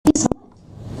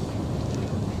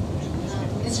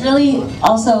really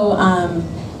also, I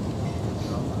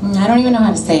don't even know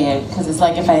how to say it, because it's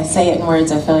like if I say it in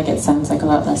words, I feel like it sounds like a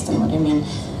lot less than what I mean.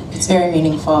 It's very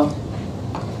meaningful.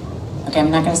 Okay, I'm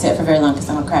not going to say it for very long because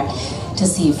I'm going to cry. To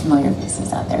see familiar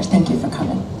faces out there. Thank you for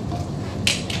coming.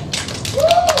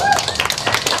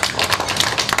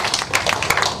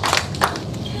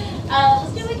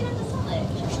 Let's do Waking Up to Sunlight,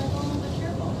 which is like a little bit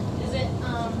cheerful. Is it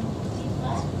D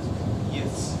flat?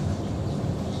 Yes.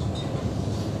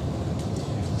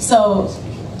 So,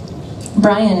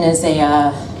 Bryan is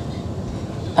a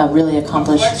really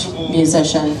accomplished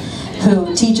musician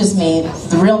who teaches me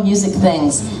the real music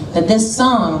things. That this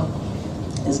song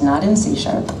is not in C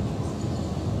sharp.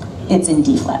 It's in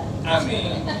D flat. I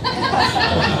mean,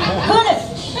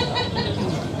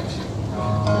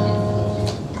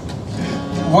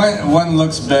 one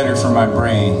looks better for my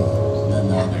brain than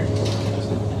the other.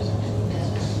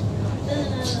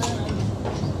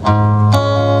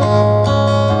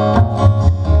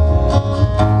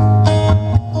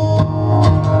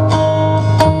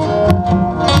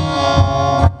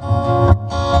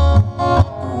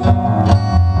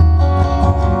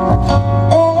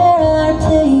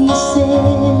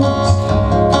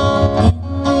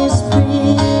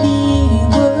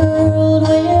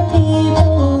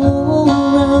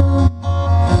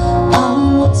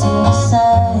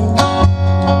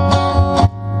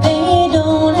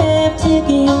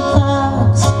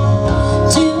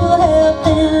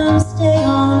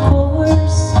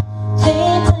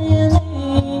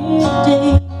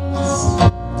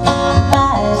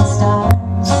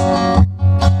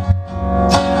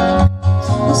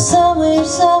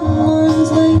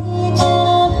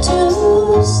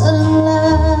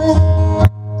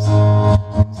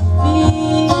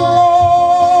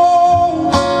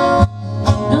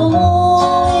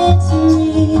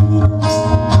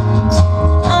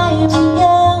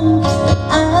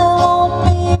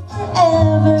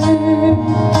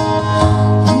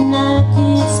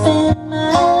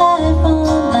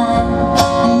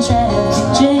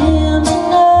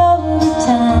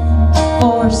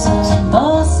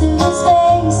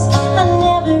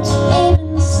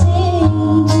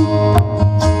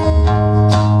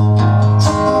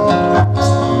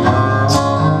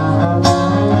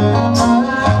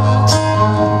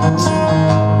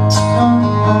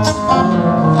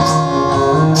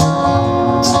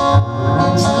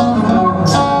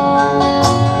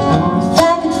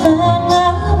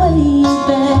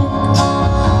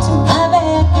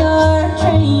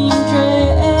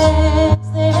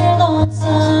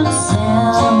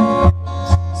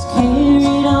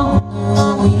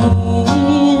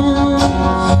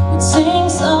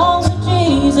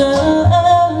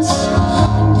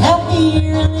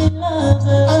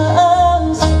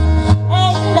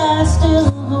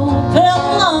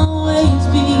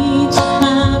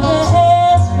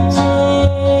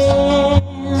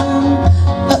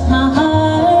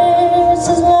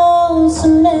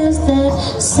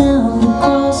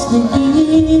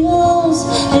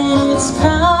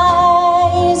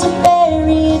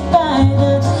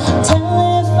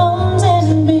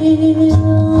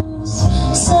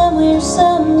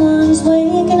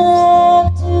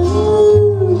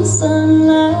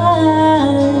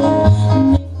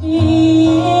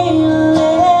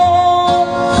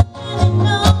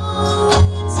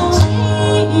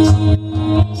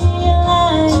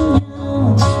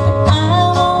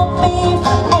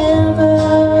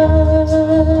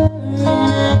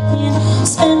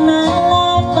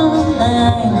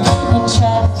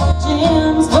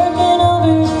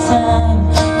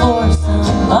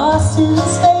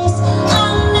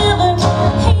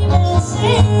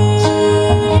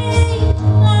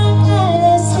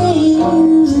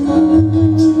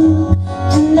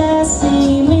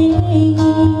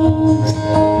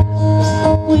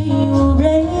 We